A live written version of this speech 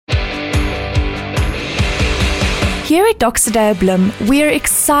Here at Doxa Bloem, we are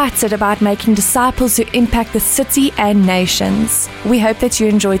excited about making disciples who impact the city and nations. We hope that you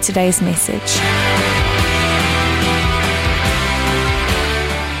enjoyed today's message.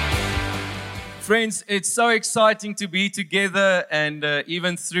 Friends, it's so exciting to be together, and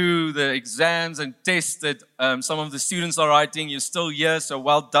even through the exams and tests that some of the students are writing, you're still here, so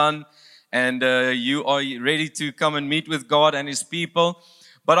well done, and you are ready to come and meet with God and His people.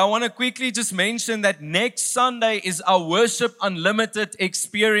 But I want to quickly just mention that next Sunday is our Worship Unlimited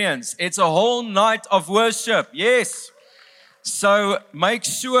experience. It's a whole night of worship, yes. So make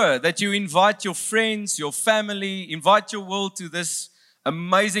sure that you invite your friends, your family, invite your world to this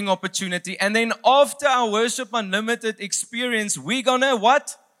amazing opportunity. And then after our Worship Unlimited experience, we're going to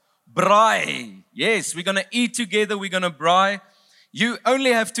what? Braai. Yes, we're going to eat together. We're going to braai. You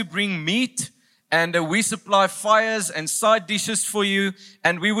only have to bring meat, and we supply fires and side dishes for you.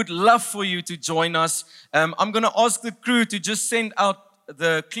 And we would love for you to join us. I'm going to ask the crew to just send out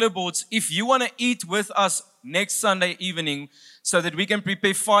the clipboards if you want to eat with us next Sunday evening so that we can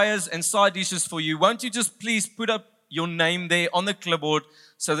prepare fires and side dishes for you. Won't you just please put up your name there on the clipboard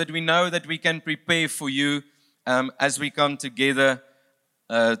so that we know that we can prepare for you as we come together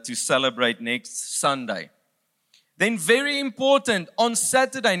to celebrate next Sunday. Then very important, on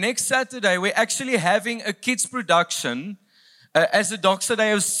Saturday, next Saturday, we're actually having a kids production. As a Doxa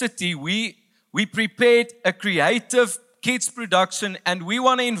Day of City, we prepared a creative kids production, and we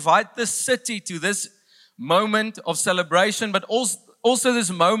want to invite the city to this moment of celebration, but also this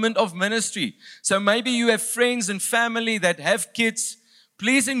moment of ministry. So maybe you have friends and family that have kids.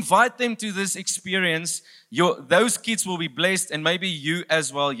 Please invite them to this experience. Those kids will be blessed, and maybe you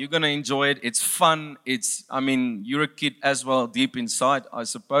as well. You're going to enjoy it. It's fun. You're a kid as well, deep inside, I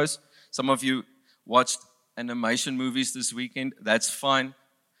suppose. Some of you watched animation movies this weekend. That's fine.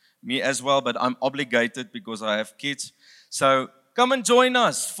 Me as well, but I'm obligated because I have kids. So come and join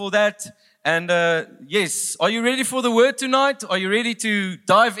us for that. And yes, are you ready for the word tonight? Are you ready to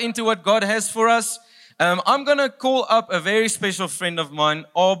dive into what God has for us? I'm going to call up a very special friend of mine,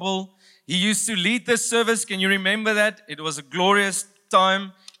 Abel. He used to lead this service. Can you remember that? It was a glorious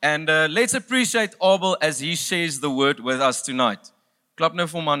time. And let's appreciate Abel as he shares the word with us tonight. Klap nou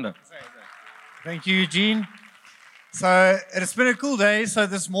vir Manda. Thank you, Eugene. So it's been a cool day. So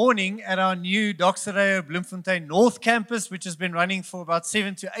this morning at our new Doxa Bloemfontein North Campus, which has been running for about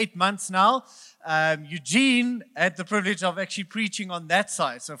 7 to 8 months now, Eugene had the privilege of actually preaching on that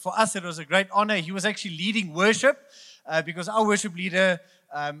side. So for us, it was a great honor. He was actually leading worship because our worship leader,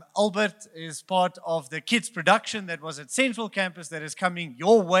 Albert, is part of the kids production that was at Central Campus that is coming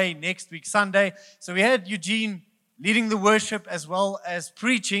your way next week, Sunday. So we had Eugene leading the worship as well as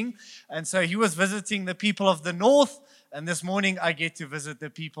preaching. And so he was visiting the people of the North. And this morning I get to visit the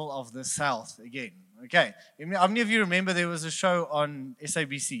people of the South again. Okay. How many of you remember there was a show on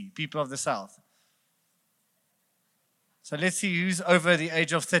SABC, People of the South? So let's see who's over the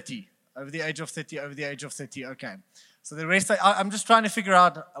age of 30. Over the age of 30, over the age of 30. Okay. So the rest, I'm just trying to figure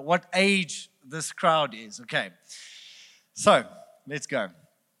out what age this crowd is. Okay. So let's go.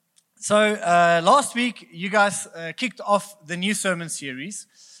 So last week, you guys kicked off the new sermon series,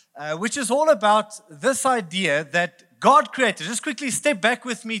 which is all about this idea that God created. Just quickly step back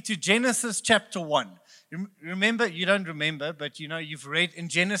with me to Genesis chapter 1. Remember, you don't remember, but you know you've read in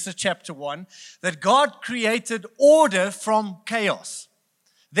Genesis chapter 1 that God created order from chaos.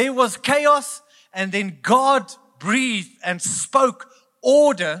 There was chaos, and then God breathed and spoke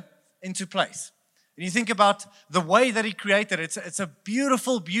order into place. And you think about the way that He created it. It's a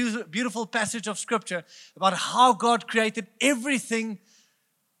beautiful, beautiful passage of Scripture about how God created everything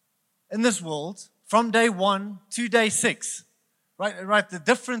in this world from day 1 to day 6. Right, the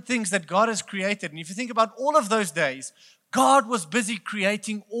different things that God has created. And if you think about all of those days, God was busy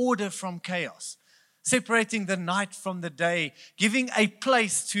creating order from chaos, separating the night from the day, giving a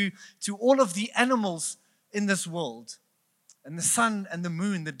place to all of the animals in this world, and the sun and the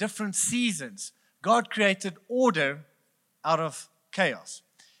moon, the different seasons. God created order out of chaos.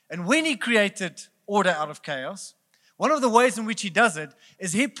 And when He created order out of chaos, one of the ways in which He does it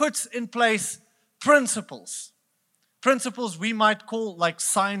is He puts in place principles. Principles we might call like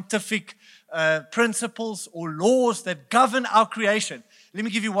scientific principles or laws that govern our creation. Let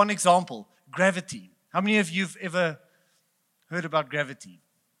me give you one example. Gravity. How many of you have ever heard about gravity?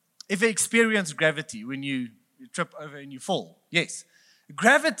 Ever experienced gravity when you trip over and you fall? Yes.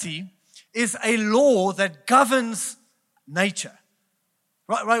 Gravity is a law that governs nature.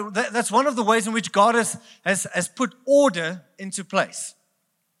 Right. That's one of the ways in which God has put order into place.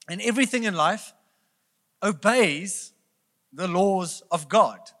 And everything in life obeys the laws of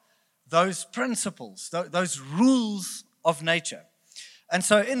God. those principles, those rules of nature. And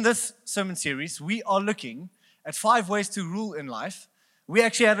so in this sermon series, we are looking at 5 ways to rule in life. We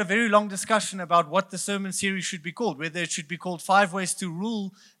actually had a very long discussion about what the sermon series should be called, whether it should be called 5 ways to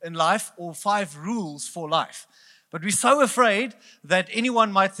rule in life or 5 rules for life. But we're so afraid that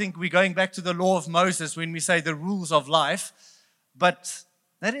anyone might think we're going back to the law of Moses when we say the rules of life. But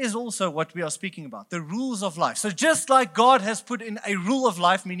that is also what we are speaking about, the rules of life. So just like God has put in a rule of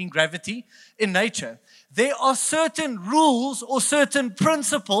life, meaning gravity, in nature, there are certain rules or certain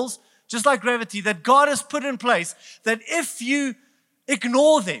principles, just like gravity, that God has put in place that if you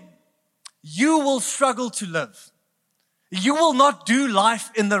ignore them, you will struggle to live. You will not do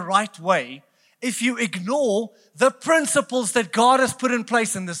life in the right way if you ignore the principles that God has put in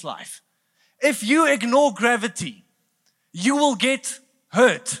place in this life. If you ignore gravity, you will get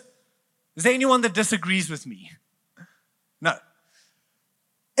hurt. Is there anyone that disagrees with me? No.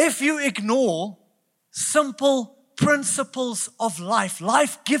 If you ignore simple principles of life,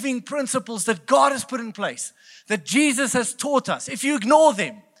 life-giving principles that God has put in place, that Jesus has taught us, if you ignore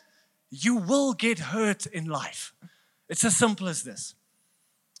them, you will get hurt in life. It's as simple as this.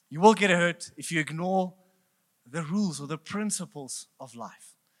 You will get hurt if you ignore the rules or the principles of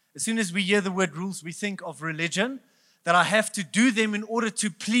life. As soon as we hear the word rules, we think of religion, that I have to do them in order to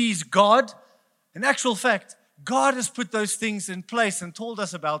please God. In actual fact, God has put those things in place and told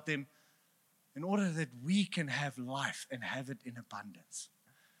us about them in order that we can have life and have it in abundance.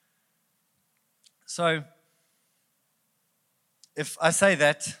 So, if I say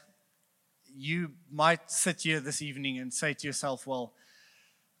that, you might sit here this evening and say to yourself, well,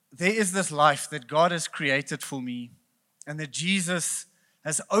 there is this life that God has created for me and that Jesus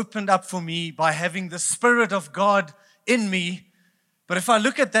has opened up for me by having the Spirit of God in me. But if I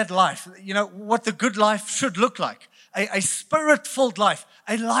look at that life, you know, what the good life should look like, a Spirit-filled life,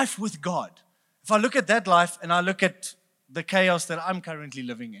 a life with God. If I look at that life and I look at the chaos that I'm currently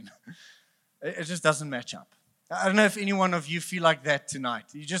living in, it just doesn't match up. I don't know if any one of you feel like that tonight.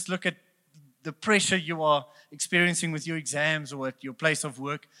 You just look at the pressure you are experiencing with your exams or at your place of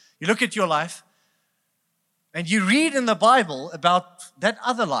work. You look at your life and you read in the Bible about that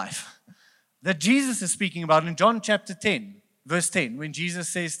other life that Jesus is speaking about in John chapter 10, verse 10, when Jesus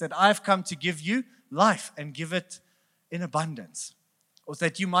says that I've come to give you life and give it in abundance, or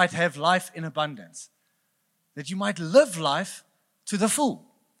that you might have life in abundance, that you might live life to the full.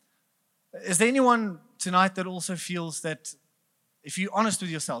 Is there anyone tonight that also feels that if you're honest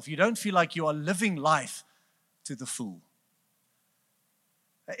with yourself, you don't feel like you are living life to the full?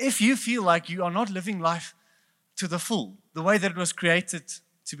 If you feel like you are not living life to the full, the way that it was created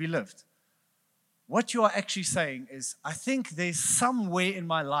to be lived, what you are actually saying is, I think there's somewhere in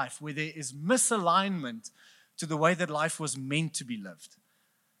my life where there is misalignment to the way that life was meant to be lived.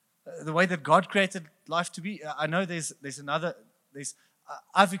 The way that God created life to be. I know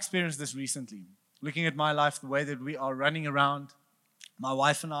I've experienced this recently. Looking at my life, the way that we are running around, my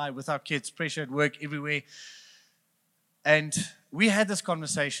wife and I with our kids, pressure at work everywhere. And we had this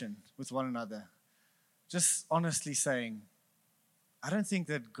conversation with one another, just honestly saying, I don't think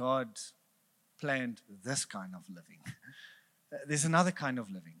that God planned this kind of living. There's another kind of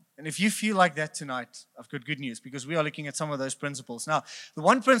living. And if you feel like that tonight, I've got good news, because we are looking at some of those principles. Now, the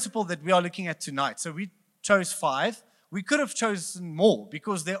one principle that we are looking at tonight, so we chose 5. We could have chosen more,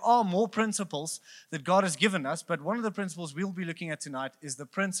 because there are more principles that God has given us, but one of the principles we'll be looking at tonight is the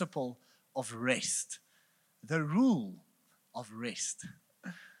principle of rest. The rule of rest.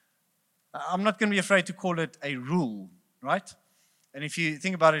 I'm not going to be afraid to call it a rule, right? And if you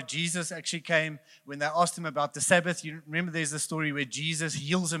think about it, Jesus actually came when they asked him about the Sabbath. You remember there's a story where Jesus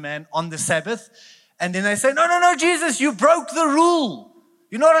heals a man on the Sabbath. And then they say, no, Jesus, you broke the rule.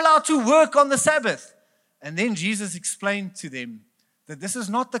 You're not allowed to work on the Sabbath. And then Jesus explained to them that this is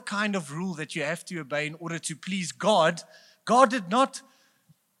not the kind of rule that you have to obey in order to please God. God did not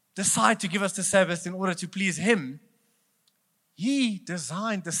decide to give us the Sabbath in order to please him. He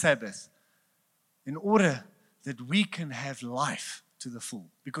designed the Sabbath in order that we can have life to the full,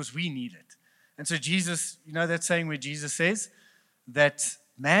 because we need it. And so Jesus, you know that saying where Jesus says that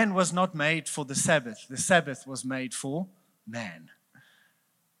man was not made for the Sabbath was made for man.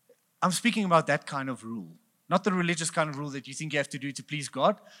 I'm speaking about that kind of rule, not the religious kind of rule that you think you have to do to please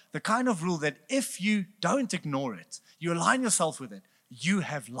God, the kind of rule that if you don't ignore it, you align yourself with it, you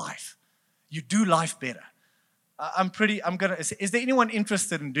have life. You do life better. Is there anyone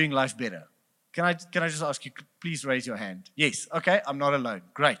interested in doing life better? Can I just ask you, please raise your hand? Yes, okay, I'm not alone.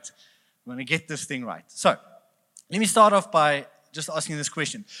 Great. I'm going to get this thing right. So, let me start off by just asking this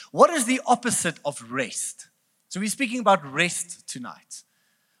question. What is the opposite of rest? So we're speaking about rest tonight.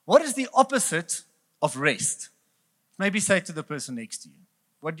 What is the opposite of rest? Maybe say it to the person next to you.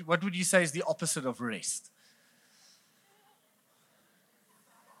 What would you say is the opposite of rest?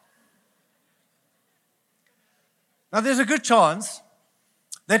 Now, there's a good chance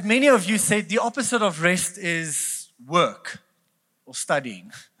that many of you said the opposite of rest is work or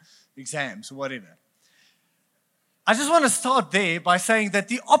studying, exams or whatever. I just want to start there by saying that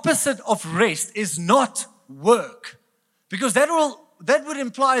the opposite of rest is not work, because that would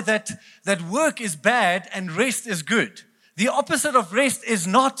imply that work is bad and rest is good. The opposite of rest is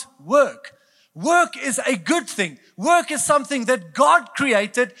not work. Work is a good thing. Work is something that God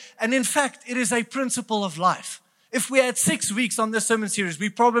created, and in fact, it is a principle of life. If we had 6 weeks on this sermon series, we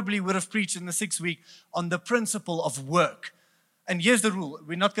probably would have preached in the 6th week on the principle of work. And here's the rule.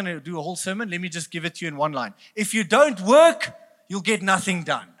 We're not going to do a whole sermon. Let me just give it to you in one line. If you don't work, you'll get nothing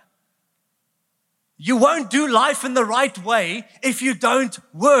done. You won't do life in the right way if you don't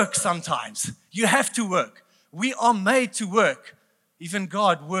work sometimes. You have to work. We are made to work. Even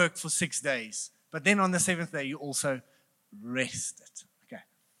God worked for 6 days. But then on the 7th day, you also rested. Okay.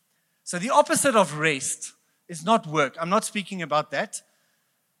 So the opposite of rest is not work. I'm not speaking about that.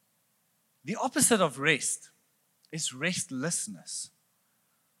 The opposite of rest is restlessness.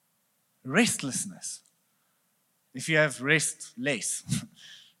 Restlessness. If you have restless,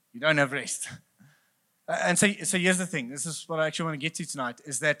 you don't have rest. And so here's the thing. This is what I actually want to get to tonight,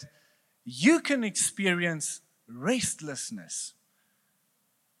 is that you can experience restlessness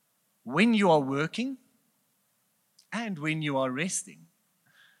when you are working and when you are resting.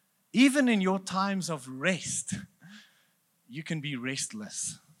 Even in your times of rest, you can be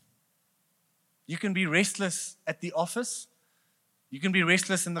restless. You can be restless at the office. You can be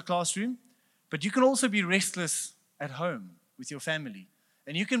restless in the classroom. But you can also be restless at home with your family.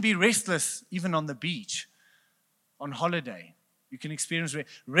 And you can be restless even on the beach, on holiday. You can experience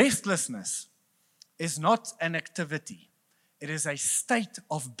restlessness is not an activity. It is a state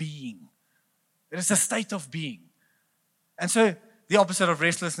of being. It is a state of being. And so the opposite of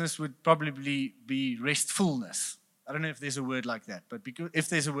restlessness would probably be restfulness. I don't know if there's a word like that, but if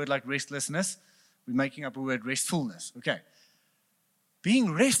there's a word like restlessness, we're making up a word, restfulness. Okay.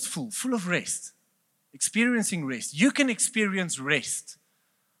 Being restful, full of rest, experiencing rest. You can experience rest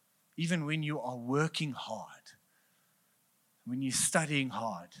even when you are working hard, when you're studying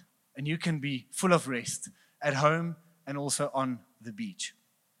hard, and you can be full of rest at home and also on the beach.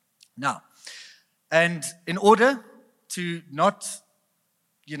 Now, and in order to not,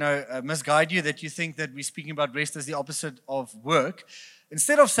 misguide you that you think that we're speaking about rest as the opposite of work,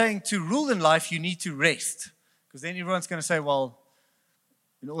 instead of saying to rule in life, you need to rest. Because then everyone's going to say, well,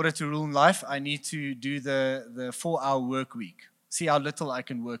 in order to rule in life, I need to do the 4-hour work week. See how little I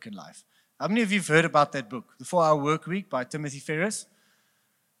can work in life. How many of you have heard about that book, The 4-Hour Work Week by Timothy Ferriss?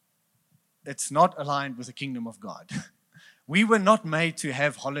 It's not aligned with the kingdom of God. We were not made to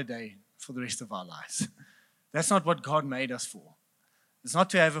have holiday for the rest of our lives. That's not what God made us for. It's not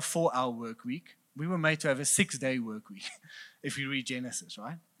to have a 4-hour work week. We were made to have a 6-day work week, if you read Genesis,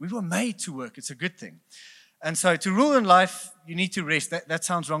 right? We were made to work. It's a good thing. And so to rule in life, you need to rest. That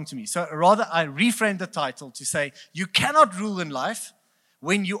sounds wrong to me. So rather, I reframe the title to say, you cannot rule in life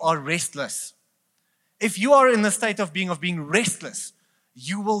when you are restless. If you are in the state of being restless,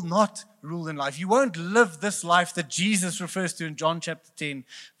 you will not rule in life. You won't live this life that Jesus refers to in John chapter 10,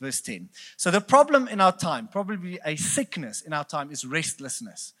 verse 10. So the problem in our time, probably a sickness in our time, is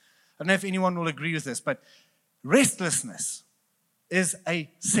restlessness. I don't know if anyone will agree with this, but restlessness is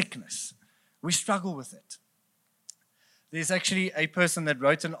a sickness. We struggle with it. There's actually a person that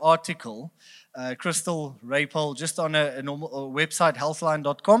wrote an article, Crystal Rapel, just on a normal website,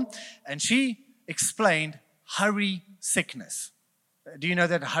 healthline.com, and she explained hurry sickness. Do you know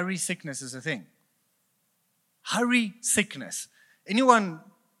that hurry sickness is a thing? Hurry sickness. Anyone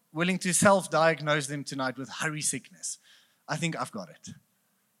willing to self-diagnose them tonight with hurry sickness? I think I've got it.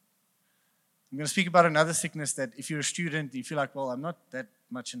 I'm going to speak about another sickness that if you're a student, you feel like, well, I'm not that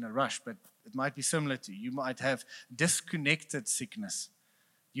much in a rush, but it might be similar to you. You might have disconnected sickness.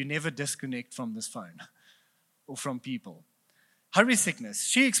 You never disconnect from this phone or from people. Hurry sickness.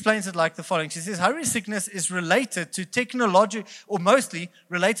 She explains it like the following. She says, hurry sickness is related to mostly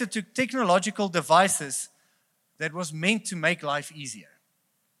related to technological devices that was meant to make life easier.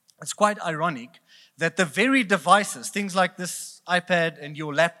 It's quite ironic that the very devices, things like this iPad and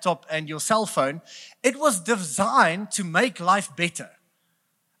your laptop and your cell phone, it was designed to make life better.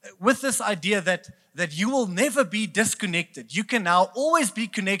 With this idea that you will never be disconnected. You can now always be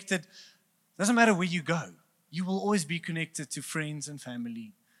connected. Doesn't matter where you go. You will always be connected to friends and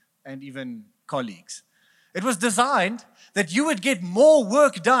family and even colleagues. It was designed that you would get more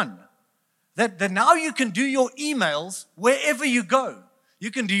work done. That now you can do your emails wherever you go. You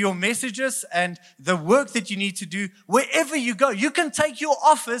can do your messages and the work that you need to do wherever you go. You can take your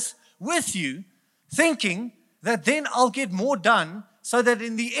office with you, thinking that then I'll get more done so that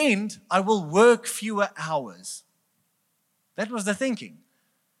in the end, I will work fewer hours. That was the thinking.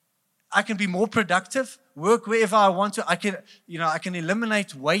 I can be more productive, work wherever I want to. I can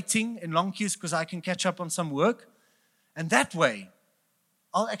eliminate waiting in long queues because I can catch up on some work. And that way,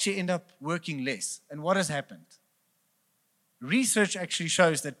 I'll actually end up working less. And what has happened? Research actually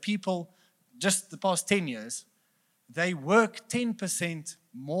shows that people, just the past 10 years, they work 10%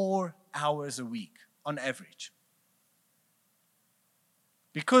 more hours a week on average.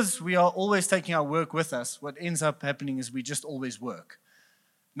 Because we are always taking our work with us, what ends up happening is we just always work.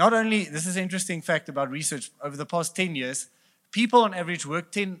 Not only, this is an interesting fact about research, over the past 10 years, people on average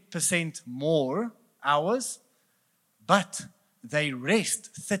work 10% more hours, but they rest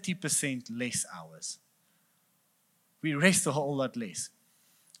 30% less hours. We rest a whole lot less.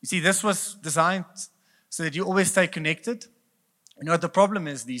 You see, this was designed so that you always stay connected. You know what the problem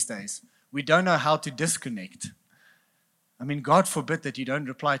is these days? We don't know how to disconnect. I mean, God forbid that you don't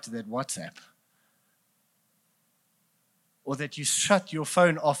reply to that WhatsApp. Or that you shut your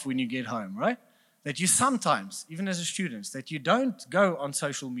phone off when you get home, right? That you sometimes, even as a student, that you don't go on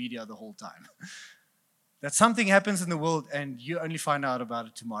social media the whole time. That something happens in the world and you only find out about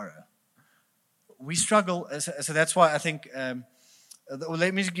it tomorrow. We struggle, so that's why I think,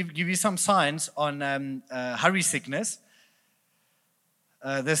 let me give you some signs on hurry sickness.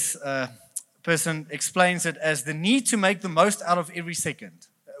 This person explains it as the need to make the most out of every second.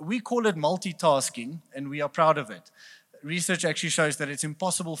 We call it multitasking, and we are proud of it. Research actually shows that it's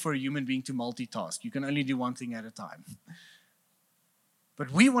impossible for a human being to multitask. You can only do one thing at a time. But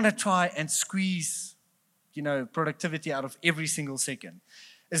we want to try and squeeze, productivity out of every single second.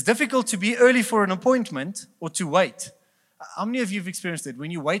 It's difficult to be early for an appointment or to wait. How many of you have experienced it?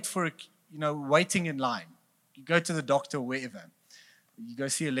 When you wait for, waiting in line, you go to the doctor or wherever, you go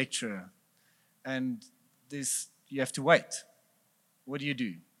see a lecturer, and you have to wait. What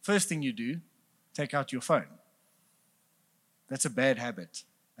do? First thing you do, take out your phone. That's a bad habit,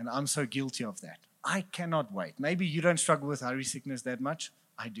 and I'm so guilty of that. I cannot wait. Maybe you don't struggle with hurry sickness that much.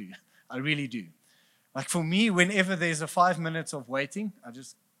 I do. I really do. Like for me, whenever there's a 5 minutes of waiting, I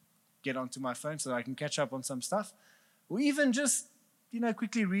just get onto my phone so that I can catch up on some stuff. Or even just,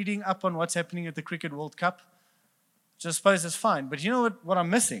 quickly reading up on what's happening at the Cricket World Cup. Which I suppose is fine. But you know what I'm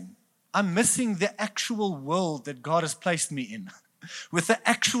missing? I'm missing the actual world that God has placed me in. With the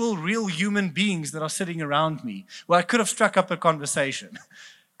actual real human beings that are sitting around me. Where I could have struck up a conversation.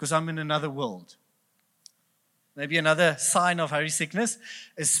 Because I'm in another world. Maybe another sign of hurry sickness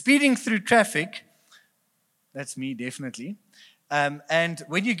is speeding through traffic. That's me, definitely. And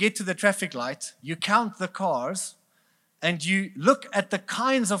when you get to the traffic light, you count the cars and you look at the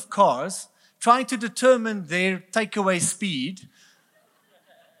kinds of cars, trying to determine their takeaway speed.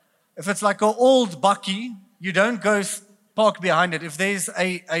 If it's like an old bakkie, you don't go park behind it. If there's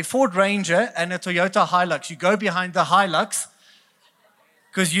a Ford Ranger and a Toyota Hilux, you go behind the Hilux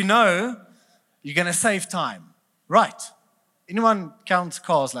because you're going to save time. Right. Anyone counts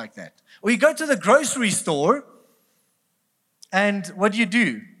cars like that? Or you go to the grocery store, and what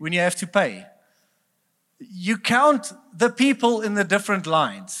do when you have to pay? You count the people in the different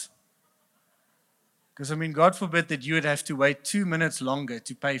lines. Because, God forbid that you would have to wait 2 minutes longer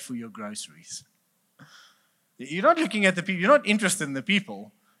to pay for your groceries. You're not looking at the people. You're not interested in the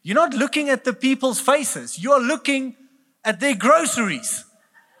people. You're not looking at the people's faces. You're looking at their groceries.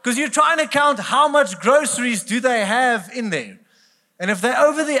 Because you're trying to count how much groceries do they have in there. And if they're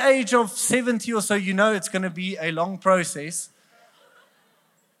over the age of 70 or so, it's going to be a long process.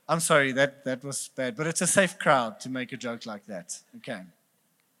 I'm sorry, that was bad. But it's a safe crowd to make a joke like that. Okay.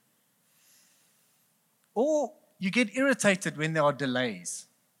 Or you get irritated when there are delays.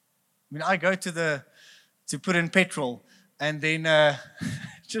 I go to put in petrol, and then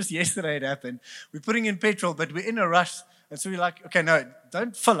just yesterday it happened. We're putting in petrol, but we're in a rush. And so we're like, okay, no,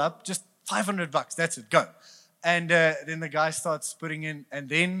 don't fill up, just $500, that's it, go. And then the guy starts putting in, and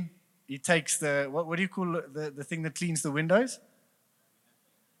then he takes the, what do you call the thing that cleans the windows?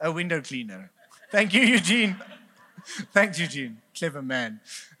 A window cleaner. Thank you, Eugene. Thanks, Eugene. Clever man.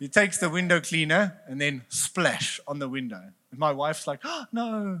 He takes the window cleaner and then splash on the window. And my wife's like, oh,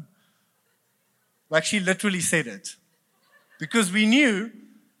 no. Like she literally said it. Because we knew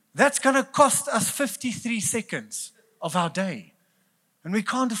that's going to cost us 53 seconds of our day. And we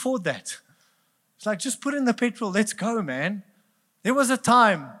can't afford that. It's like, just put in the petrol, let's go, man. There was a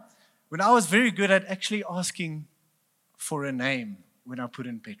time when I was very good at actually asking for a name when I put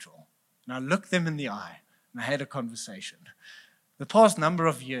in petrol. And I looked them in the eye and I had a conversation. The past number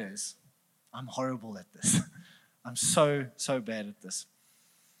of years, I'm horrible at this. I'm so bad at this.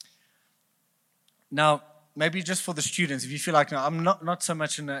 Now, maybe just for the students, if you feel like, no, I'm not so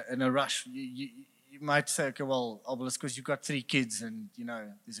much in a rush, you might say, okay, well, it's because you've got 3 kids and,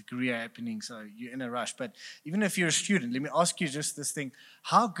 there's a career happening, so you're in a rush. But even if you're a student, let me ask you just this thing.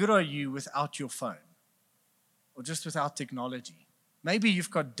 How good are you without your phone? Or just without technology? Maybe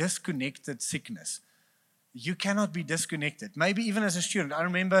you've got disconnected sickness. You cannot be disconnected. Maybe even as a student. I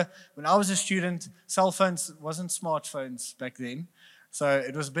remember when I was a student, cell phones wasn't smartphones back then, so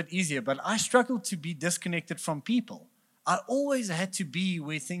it was a bit easier. But I struggled to be disconnected from people. I always had to be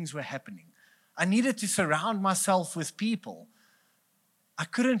where things were happening. I needed to surround myself with people. I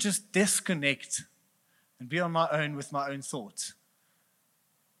couldn't just disconnect and be on my own with my own thoughts.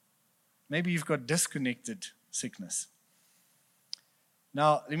 Maybe you've got disconnected sickness.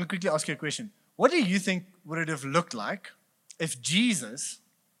 Now, let me quickly ask you a question. What do you think would it have looked like if Jesus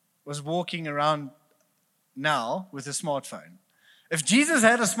was walking around now with a smartphone? If Jesus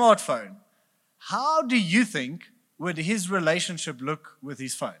had a smartphone, how do you think would his relationship look with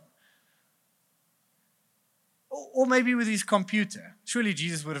his phone? Or maybe with his computer. Surely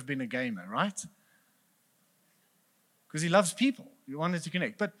Jesus would have been a gamer, right? Because he loves people. He wanted to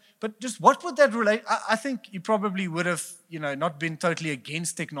connect. But just what would that relate? I think he probably would have, not been totally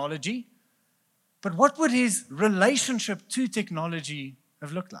against technology. But what would his relationship to technology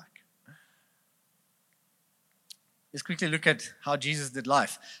have looked like? Let's quickly look at how Jesus did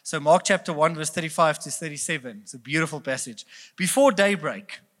life. So Mark chapter 1, verse 35 to 37. It's a beautiful passage. Before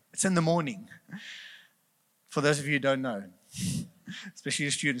daybreak, it's in the morning. For those of you who don't know, especially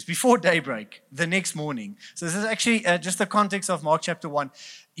the students, before daybreak, the next morning. So this is actually just the context of Mark chapter 1.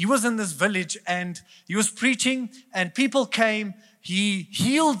 He was in this village and he was preaching and people came. He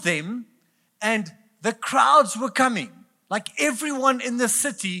healed them and the crowds were coming. Like everyone in the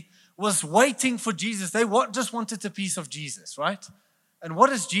city was waiting for Jesus. They just wanted a piece of Jesus, right? And what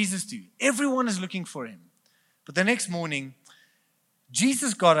does Jesus do? Everyone is looking for him. But the next morning,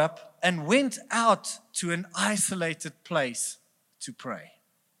 Jesus got up and went out to an isolated place to pray.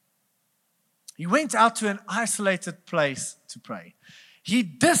 He went out to an isolated place to pray. He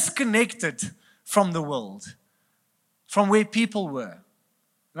disconnected from the world, from where people were.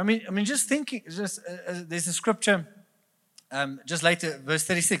 I mean, just thinking, there's a scripture just later, verse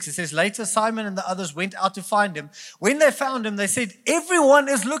 36. It says, later Simon and the others went out to find him. When they found him, they said, everyone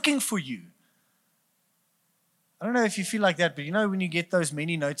is looking for you. I don't know if you feel like that, but when you get those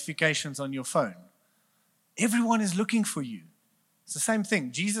many notifications on your phone, everyone is looking for you. It's the same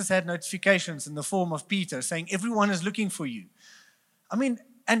thing. Jesus had notifications in the form of Peter saying, everyone is looking for you.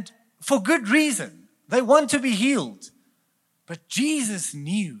 And for good reason. They want to be healed. But Jesus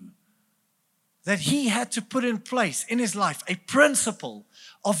knew that he had to put in place in his life a principle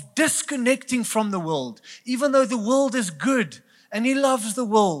of disconnecting from the world, even though the world is good and he loves the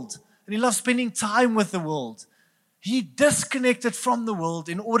world and he loves spending time with the world. He disconnected from the world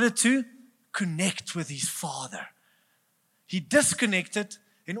in order to connect with his Father. He disconnected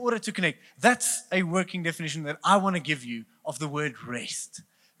in order to connect. That's a working definition that I want to give you of the word rest.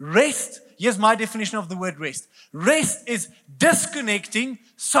 Rest, here's my definition of the word rest. Rest is disconnecting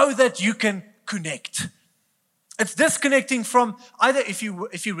so that you can connect. It's disconnecting from either if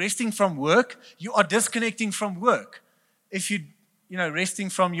you're resting from work, you are disconnecting from work. If you resting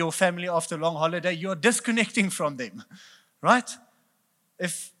from your family after a long holiday, you're disconnecting from them, right?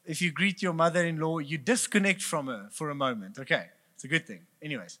 If you greet your mother-in-law, you disconnect from her for a moment. Okay, it's a good thing.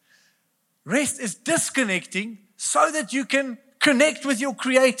 Anyways, rest is disconnecting so that you can connect with your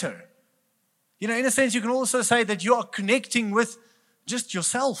Creator. In a sense, you can also say that you are connecting with just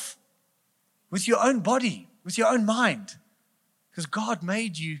yourself, with your own body, with your own mind. Because God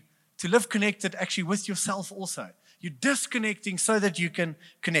made you to live connected actually with yourself also. You're disconnecting so that you can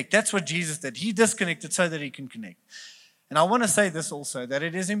connect. That's what Jesus did. He disconnected so that he can connect. And I want to say this also, that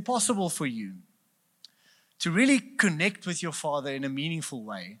it is impossible for you to really connect with your Father in a meaningful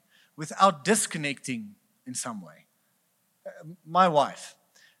way without disconnecting in some way. My wife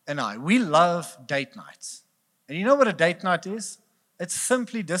and I, we love date nights. And you know what a date night is? It's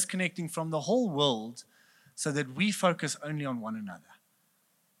simply disconnecting from the whole world so that we focus only on one another.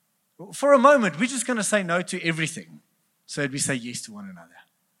 For a moment, we're just going to say no to everything so that we say yes to one another.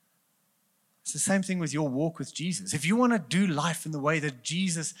 It's the same thing with your walk with Jesus. If you want to do life in the way that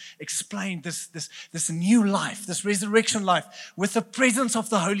Jesus explained, this new life, this resurrection life, with the presence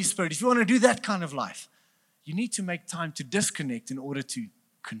of the Holy Spirit, if you want to do that kind of life, you need to make time to disconnect in order to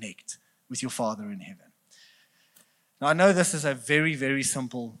connect with your Father in heaven. Now, I know this is a very, very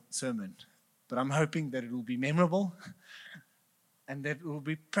simple sermon, but I'm hoping that it will be memorable and that it will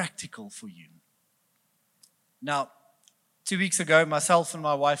be practical for you. Now, 2 weeks ago, myself and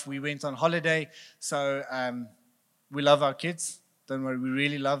my wife, we went on holiday. So we love our kids. Don't worry, we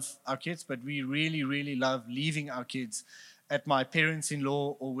really love our kids, but we really, really love leaving our kids at my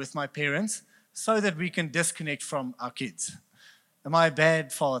parents-in-law or with my parents so that we can disconnect from our kids. Am I a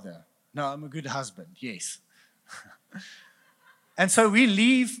bad father? No, I'm a good husband, yes. And so we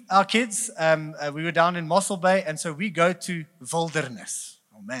leave our kids. We were down in Mossel Bay, and so we go to wilderness.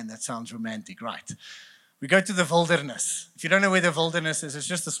 Oh man, that sounds romantic, right? We go to the wilderness. If you don't know where the wilderness is, it's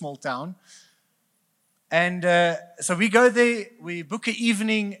just a small town. And so we go there, we book an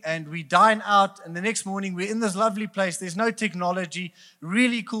evening, and we dine out. And the next morning, we're in this lovely place. There's no technology,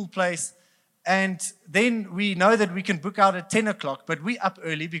 really cool place. And then we know that we can book out at 10 o'clock, but we up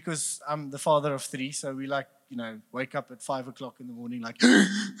early because I'm the father of 3. So we wake up at 5 o'clock in the morning, like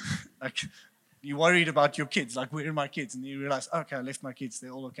you're worried about your kids, like, where are my kids? And then you realize, okay, I left my kids,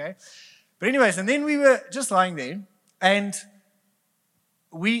 they're all okay. But anyways, and then we were just lying there, and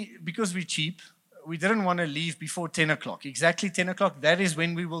because we're cheap, we didn't want to leave before 10 o'clock. Exactly 10 o'clock, that is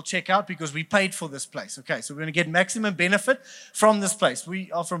when we will check out because we paid for this place. Okay, so we're going to get maximum benefit from this place.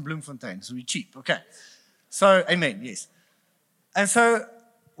 We are from Bloemfontein, so we're cheap. Okay, so amen, yes. And so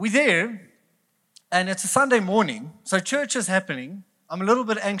we're there, and it's a Sunday morning, so church is happening. I'm a little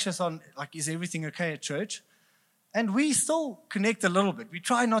bit anxious on, is everything okay at church? And we still connect a little bit. We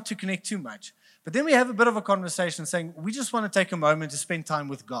try not to connect too much. But then we have a bit of a conversation saying, we just want to take a moment to spend time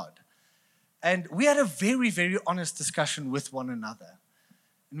with God. And we had a very, very honest discussion with one another.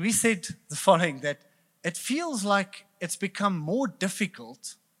 And we said the following, that it feels like it's become more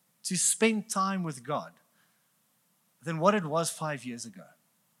difficult to spend time with God than what it was 5 years ago.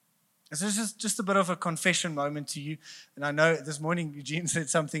 So it's just a bit of a confession moment to you. And I know this morning Eugene said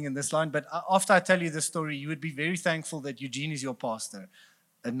something in this line, but after I tell you this story, you would be very thankful that Eugene is your pastor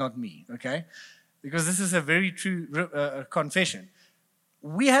and not me, okay? Because this is a very true confession.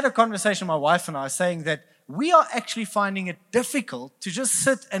 We had a conversation, my wife and I, saying that we are actually finding it difficult to just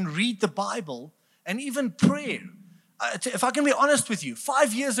sit and read the Bible and even pray. If I can be honest with you,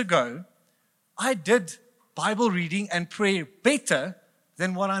 5 years ago, I did Bible reading and prayer better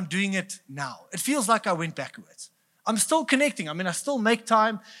than what I'm doing it now. It feels like I went backwards. I'm still connecting. I mean, I still make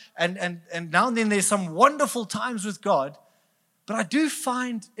time, and now and then there's some wonderful times with God, but I do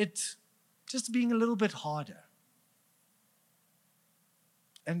find it just being a little bit harder.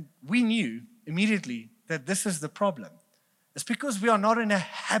 And we knew immediately that this is the problem. It's because we are not in a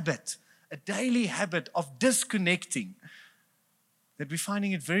habit, a daily habit of disconnecting, that we're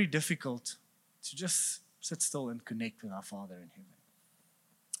finding it very difficult to just sit still and connect with our Father in heaven.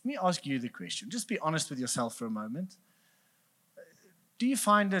 Let me ask you the question. Just be honest with yourself for a moment. Do you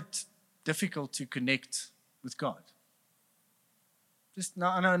find it difficult to connect with God? Just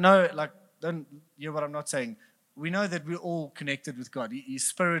no, don't hear what I'm not saying. We know that we're all connected with God. His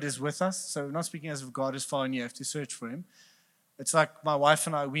Spirit is with us. So we're not speaking as if God is far and you have to search for Him. It's like my wife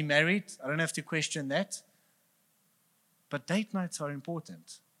and I, we married. I don't have to question that. But date nights are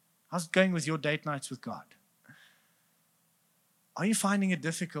important. How's it going with your date nights with God? Are you finding it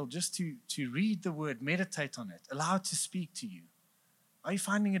difficult just to read the Word, meditate on it, allow it to speak to you? Are you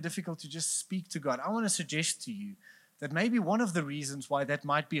finding it difficult to just speak to God? I want to suggest to you that maybe one of the reasons why that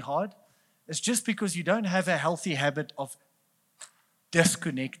might be hard is just because you don't have a healthy habit of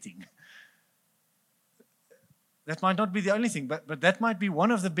disconnecting. That might not be the only thing, but that might be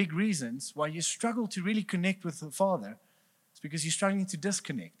one of the big reasons why you struggle to really connect with the Father. It's because you're struggling to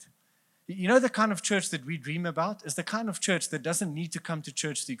disconnect. You know, the kind of church that we dream about is the kind of church that doesn't need to come to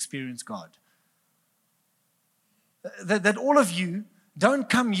church to experience God. That all of you don't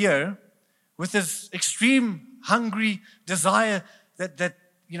come here with this extreme, hungry desire that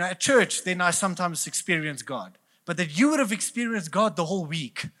at church, then I sometimes experience God. But that you would have experienced God the whole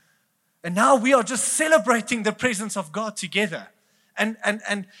week. And now we are just celebrating the presence of God together and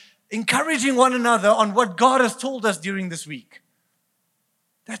encouraging one another on what God has told us during this week.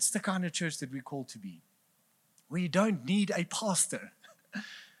 That's the kind of church that we're called to be, where you don't need a pastor.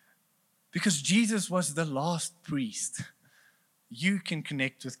 Because Jesus was the last priest. You can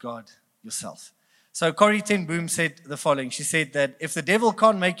connect with God yourself. So Corrie ten Boom said the following. She said that if the devil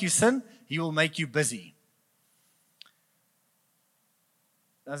can't make you sin, he will make you busy.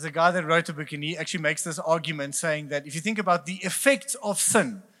 There's a guy that wrote a book, and he actually makes this argument saying that if you think about the effects of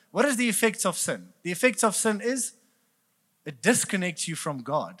sin, what is the effects of sin? The effects of sin is it disconnects you from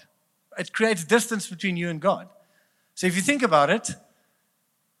God. It creates distance between you and God. So if you think about it,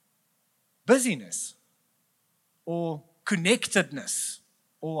 busyness or connectedness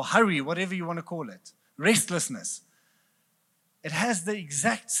or hurry, whatever you want to call it, restlessness, it has the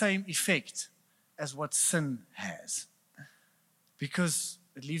exact same effect as what sin has, because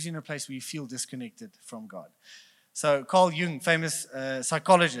it leaves you in a place where you feel disconnected from God. So Carl Jung, famous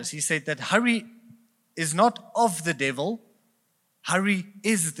psychologist, he said that hurry is not of the devil, hurry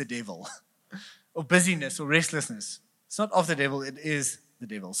is the devil. Or busyness or restlessness. It's not of the devil, it is the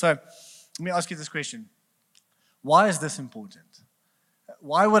devil. So let me ask you this question. Why is this important?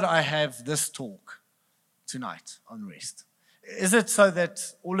 Why would I have this talk tonight on rest? Is it so that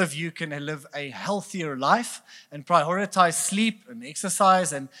all of you can live a healthier life and prioritize sleep and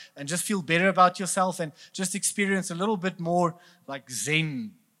exercise and just feel better about yourself and just experience a little bit more like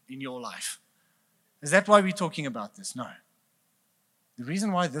Zen in your life? Is that why we're talking about this? No. The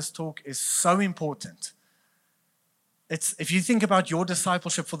reason why this talk is so important, if you think about your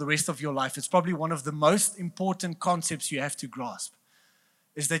discipleship for the rest of your life, it's probably one of the most important concepts you have to grasp,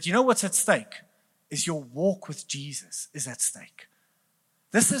 is that you know what's at stake? Is your walk with Jesus is at stake.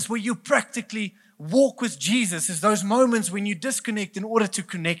 This is where you practically walk with Jesus, is those moments when you disconnect in order to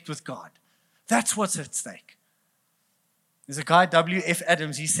connect with God. That's what's at stake. There's a guy, W.F.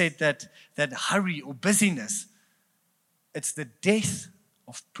 Adams, he said that hurry or busyness, it's the death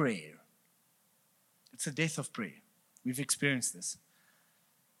of prayer. It's the death of prayer. We've experienced this.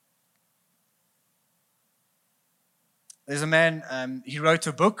 There's a man, he wrote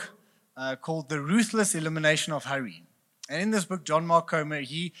a book called The Ruthless Elimination of Hurry. And in this book, John Mark Comer,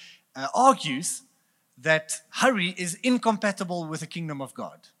 he argues that hurry is incompatible with the kingdom of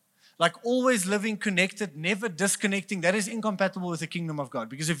God. Like always living connected, never disconnecting, that is incompatible with the kingdom of God.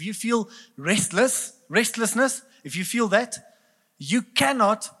 Because if you feel restlessness, if you feel that, you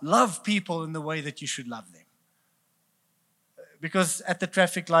cannot love people in the way that you should love them. Because at the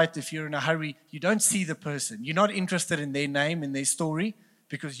traffic light, if you're in a hurry, you don't see the person. You're not interested in their name, in their story,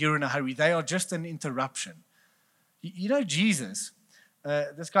 because you're in a hurry. They are just an interruption. You know, Jesus,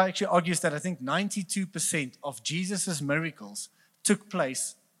 this guy actually argues that I think 92% of Jesus' miracles took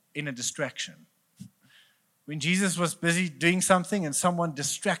place in a distraction. When Jesus was busy doing something and someone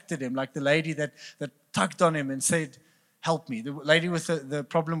distracted him, like the lady that tugged on him and said, "Help me," the lady with the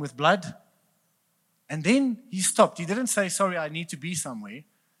problem with blood. And then he stopped. He didn't say, "Sorry, I need to be somewhere."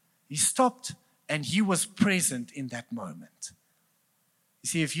 He stopped and he was present in that moment. You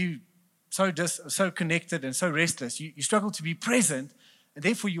see, if you so connected and so restless, you struggle to be present, and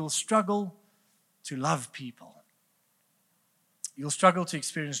therefore you'll struggle to love people. You'll struggle to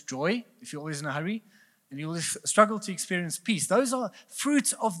experience joy if you're always in a hurry, and you'll struggle to experience peace. Those are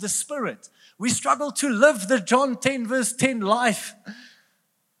fruits of the Spirit. We struggle to live the John 10 verse 10 life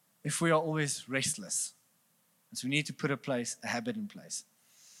if we are always restless. And so we need to put a habit in place.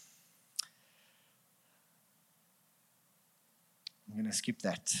 I'm going to skip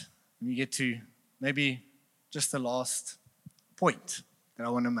that. Let me get to maybe just the last point that I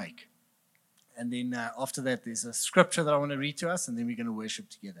want to make. And then after that, there's a scripture that I want to read to us, and then we're going to worship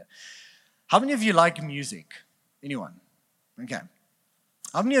together. How many of you like music? Anyone? Okay.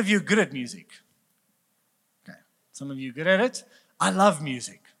 How many of you are good at music? Okay. Some of you are good at it. I love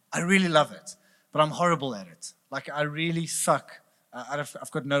music. I really love it. But I'm horrible at it. Like, I really suck.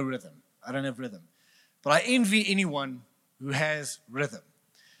 I've got no rhythm. I don't have rhythm. But I envy anyone who has rhythm.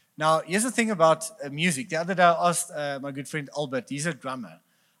 Now, here's the thing about music. The other day I asked my good friend Albert, he's a drummer.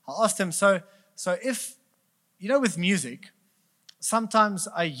 I asked him, so if, you know, with music, sometimes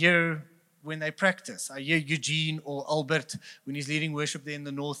I hear when they practice, I hear Eugene or Albert when he's leading worship there in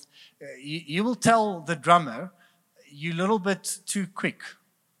the north, he will tell the drummer, "You're a little bit too quick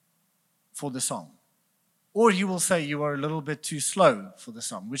for the song." Or he will say, "You are a little bit too slow for the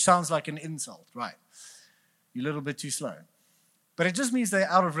song," which sounds like an insult, right? You're a little bit too slow. But it just means they're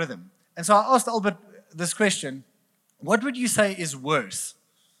out of rhythm. And so I asked Albert this question: what would you say is worse?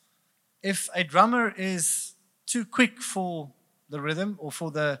 If a drummer is too quick for the rhythm or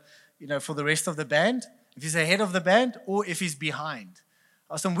for the rest of the band, if he's ahead of the band, or if he's behind.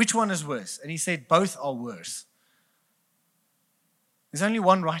 I asked him, which one is worse? And he said, both are worse. There's only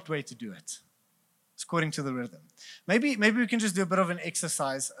one right way to do it. It's according to the rhythm. Maybe we can just do a bit of an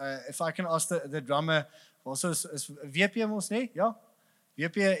exercise. If I can ask the drummer, also is VP ons nie? Ja?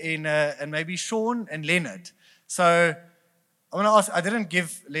 VP and maybe Sean and Leonard. So I want to ask, I didn't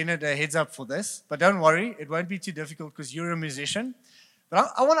give Leonard a heads up for this, but don't worry, it won't be too difficult because you're a musician.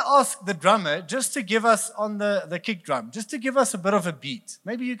 But I want to ask the drummer just to give us on the kick drum, just to give us a bit of a beat.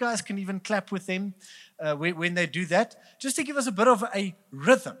 Maybe you guys can even clap with them when they do that, just to give us a bit of a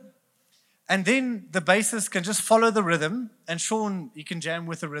rhythm. And then the bassist can just follow the rhythm, and Sean, he can jam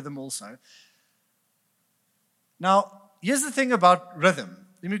with the rhythm also. Now, here's the thing about rhythm.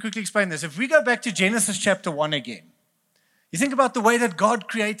 Let me quickly explain this. If we go back to Genesis chapter 1 again, you think about the way that God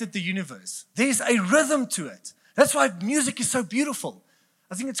created the universe. There's a rhythm to it. That's why music is so beautiful.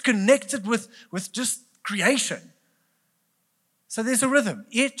 I think it's connected with just creation. So there's a rhythm.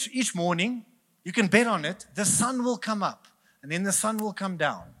 Each morning, you can bet on it, the sun will come up, and then the sun will come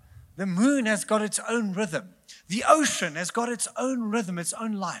down. The moon has got its own rhythm. The ocean has got its own rhythm, its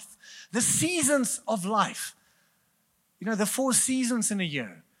own life. The seasons of life, the 4 seasons in a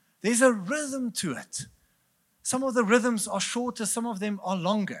year, there's a rhythm to it. Some of the rhythms are shorter, some of them are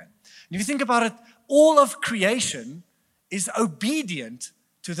longer. And if you think about it, all of creation is obedient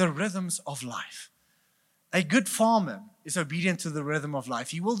to the rhythms of life. A good farmer is obedient to the rhythm of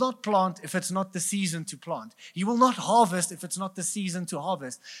life. He will not plant if it's not the season to plant. He will not harvest if it's not the season to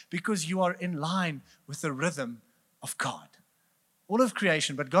harvest, because you are in line with the rhythm of God. All of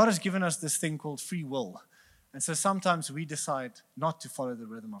creation, but God has given us this thing called free will. And so sometimes we decide not to follow the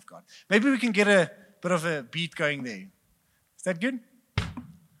rhythm of God. Maybe we can get a bit of a beat going there. Is that good?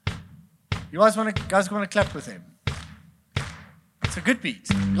 You guys want to clap with him? It's a good beat.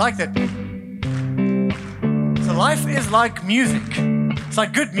 You like that beat? So life is like music. It's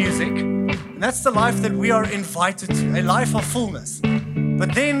like good music. And that's the life that we are invited to, a life of fullness.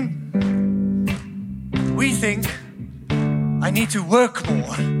 But then we think, I need to work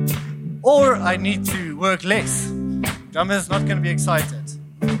more, or I need to work less. Drummer's not going to be excited.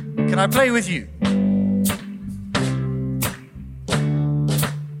 Can I play with you?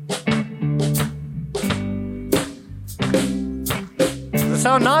 Does it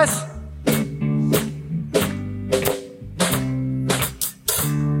sound nice?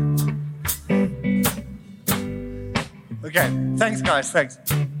 Okay, thanks guys, thanks.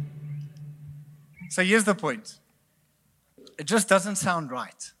 So here's the point. It just doesn't sound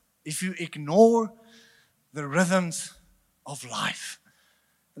right if you ignore the rhythms of life.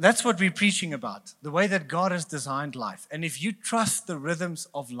 That's what we're preaching about, the way that God has designed life. And if you trust the rhythms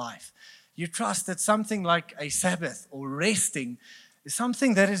of life, you trust that something like a Sabbath or resting is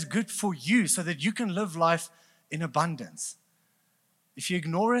something that is good for you so that you can live life in abundance. If you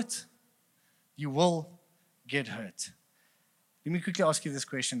ignore it, you will get hurt. Let me quickly ask you this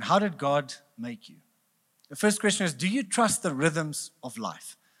question. How did God make you? The first question is, do you trust the rhythms of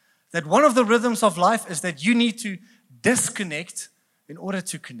life? That one of the rhythms of life is that you need to disconnect in order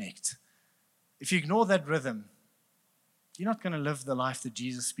to connect. If you ignore that rhythm, you're not going to live the life that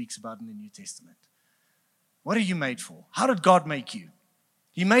Jesus speaks about in the New Testament. What are you made for? How did God make you?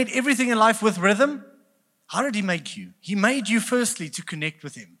 He made everything in life with rhythm. How did He make you? He made you firstly to connect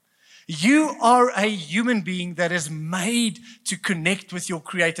with Him. You are a human being that is made to connect with your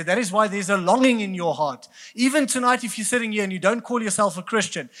Creator. That is why there's a longing in your heart. Even tonight, if you're sitting here and you don't call yourself a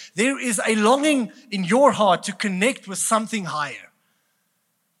Christian, there is a longing in your heart to connect with something higher.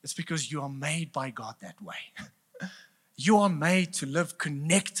 It's because you are made by God that way. You are made to live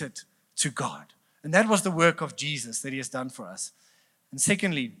connected to God. And that was the work of Jesus that He has done for us. And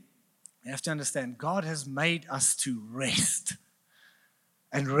secondly, you have to understand, God has made us to rest.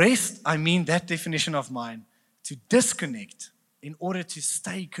 And rest, I mean that definition of mine, to disconnect in order to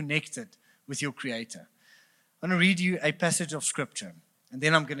stay connected with your Creator. I'm going to read you a passage of Scripture, and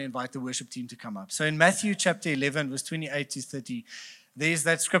then I'm going to invite the worship team to come up. So in Matthew chapter 11, verse 28 to 30, there's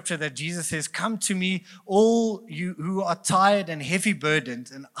that scripture that Jesus says, "Come to me, all you who are tired and heavy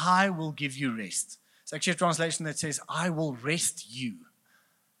burdened, and I will give you rest." It's actually a translation that says, "I will rest you."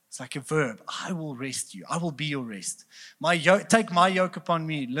 It's like a verb. I will rest you. I will be your rest. Take my yoke upon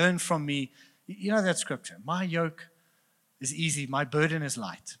me. Learn from me. You know that scripture. My yoke is easy. My burden is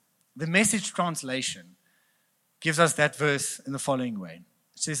light. The Message translation gives us that verse in the following way.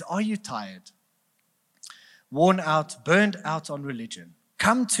 It says, "Are you tired, worn out, burned out on religion?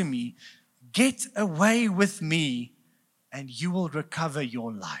 Come to me. Get away with me, and you will recover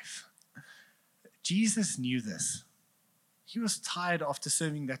your life." Jesus knew this. He was tired after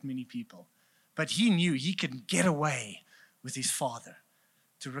serving that many people, but He knew He could get away with His Father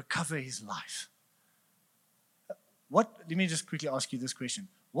to recover His life. Let me just quickly ask you this question.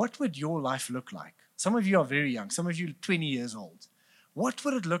 What would your life look like? Some of you are very young, some of you are 20 years old. What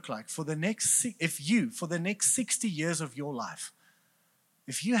would it look like for the next 60 years of your life,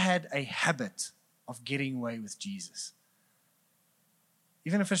 if you had a habit of getting away with Jesus?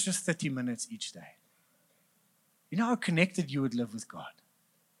 Even if it's just 30 minutes each day. You know how connected you would live with God?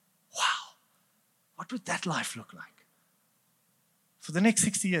 Wow. What would that life look like? For the next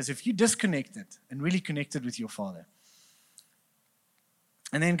 60 years, if you disconnected and really connected with your Father.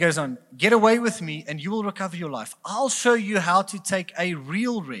 And then goes on, get away with me and you will recover your life. I'll show you how to take a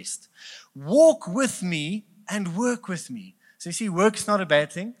real rest. Walk with me and work with me. So you see, work is not a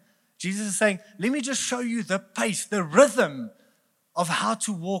bad thing. Jesus is saying, let me just show you the pace, the rhythm of how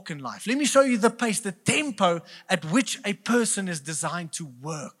to walk in life. Let me show you the pace, the tempo at which a person is designed to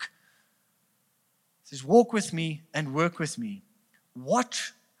work. He says, walk with me and work with me.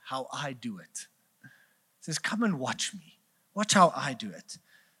 Watch how I do it. He says, come and watch me. Watch how I do it.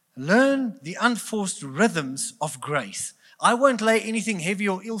 Learn the unforced rhythms of grace. I won't lay anything heavy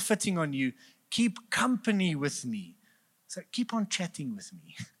or ill-fitting on you. Keep company with me. So keep on chatting with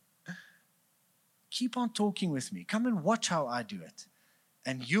me. Keep on talking with me. Come and watch how I do it.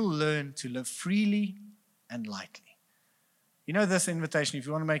 And you'll learn to live freely and lightly. You know this invitation, if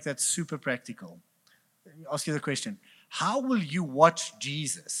you want to make that super practical, let me ask you the question. How will you watch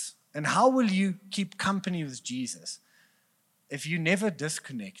Jesus? And how will you keep company with Jesus if you never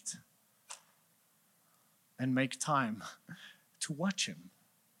disconnect and make time to watch him?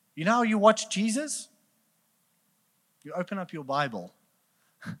 You know how you watch Jesus? You open up your Bible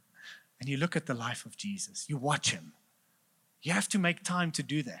and you look at the life of Jesus. You watch him. You have to make time to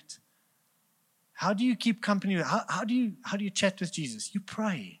do that. How do you keep company? How do you chat with Jesus? You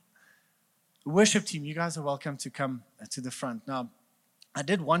pray. The worship team, you guys are welcome to come to the front. Now, I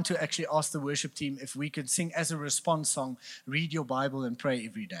did want to actually ask the worship team if we could sing as a response song, read your Bible and pray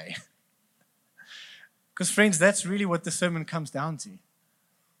every day. Because friends, that's really what the sermon comes down to.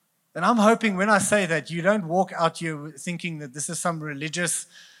 And I'm hoping when I say that, you don't walk out here thinking that this is some religious,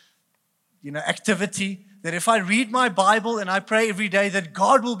 activity, that if I read my Bible and I pray every day that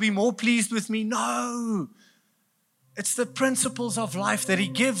God will be more pleased with me. No. It's the principles of life that he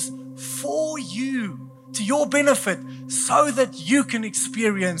gives for you, to your benefit, so that you can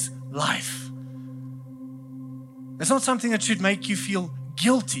experience life. It's not something that should make you feel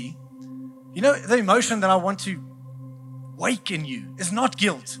guilty. The emotion that I want to wake in you is not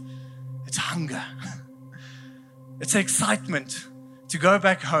guilt. It's hunger. It's excitement to go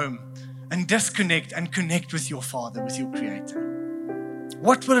back home and disconnect and connect with your Father, with your Creator.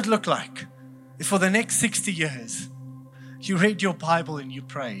 What will it look like if for the next 60 years you read your Bible and you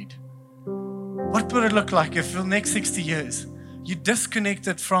prayed? What would it look like if for the next 60 years you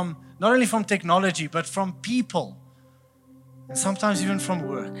disconnected from, not only from technology, but from people, and sometimes even from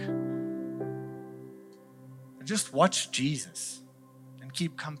work, and just watch Jesus and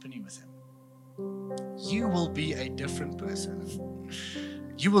keep company with him? You will be a different person.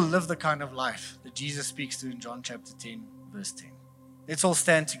 You will live the kind of life that Jesus speaks to in John chapter 10, verse 10. Let's all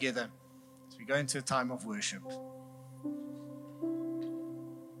stand together as we go into a time of worship.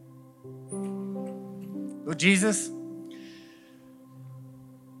 Lord Jesus,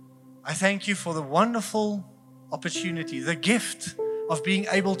 I thank you for the wonderful opportunity, the gift of being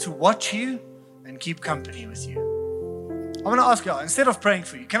able to watch you and keep company with you. I want to ask you, instead of praying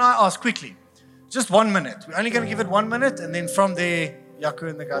for you, can I ask quickly, just 1 minute? We're only going to give it 1 minute, and then from there, Yaku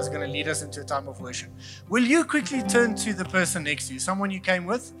and the guys are going to lead us into a time of worship. Will you quickly turn to the person next to you, someone you came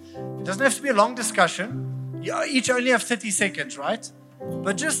with? It doesn't have to be a long discussion. You each only have 30 seconds, right?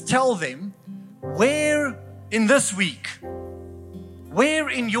 But just tell them, where in this week, where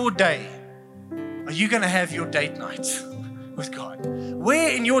in your day are you going to have your date night with God?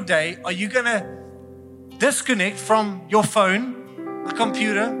 Where in your day are you going to disconnect from your phone, the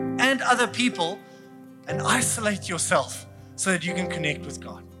computer, and other people and isolate yourself so that you can connect with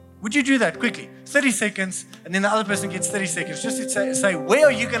God? Would you do that quickly? 30 seconds, and then the other person gets 30 seconds. Just to say where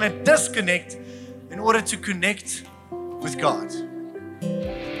are you going to disconnect in order to connect with God?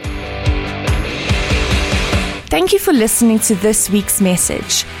 Thank you for listening to this week's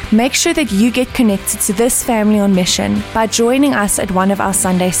message. Make sure that you get connected to this family on mission by joining us at one of our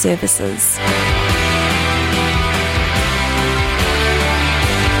Sunday services.